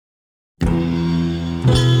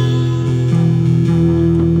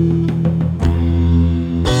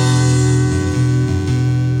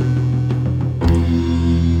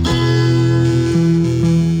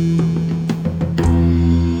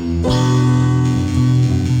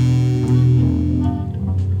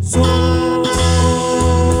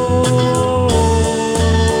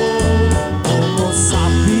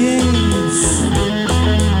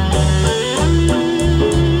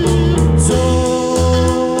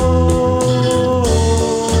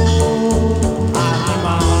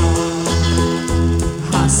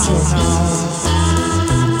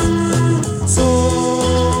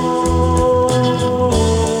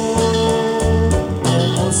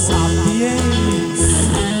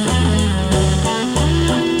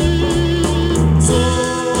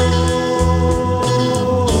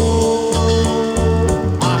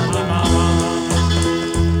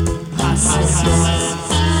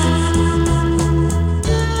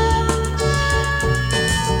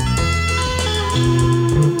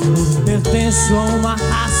Pertenço a uma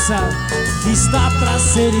raça que está pra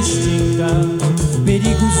ser extinta.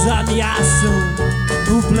 Perigos ameaçam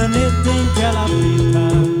o planeta em que ela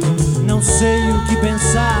habita. Não sei o que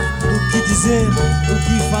pensar, o que dizer, o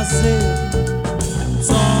que fazer.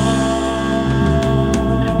 Só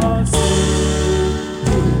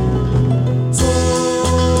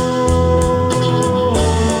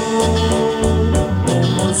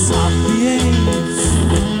Homo Sapiens.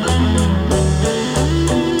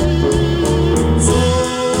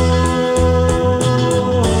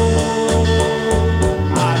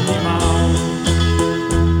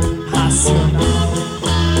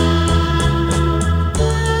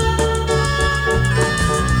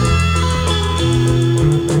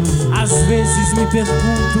 Às vezes me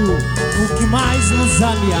pergunto o que mais nos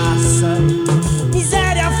ameaça: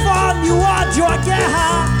 miséria, a fome, o ódio, a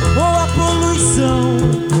guerra ou a poluição.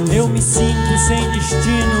 Eu me sinto sem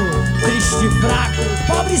destino, triste, fraco,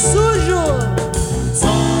 pobre e sujo.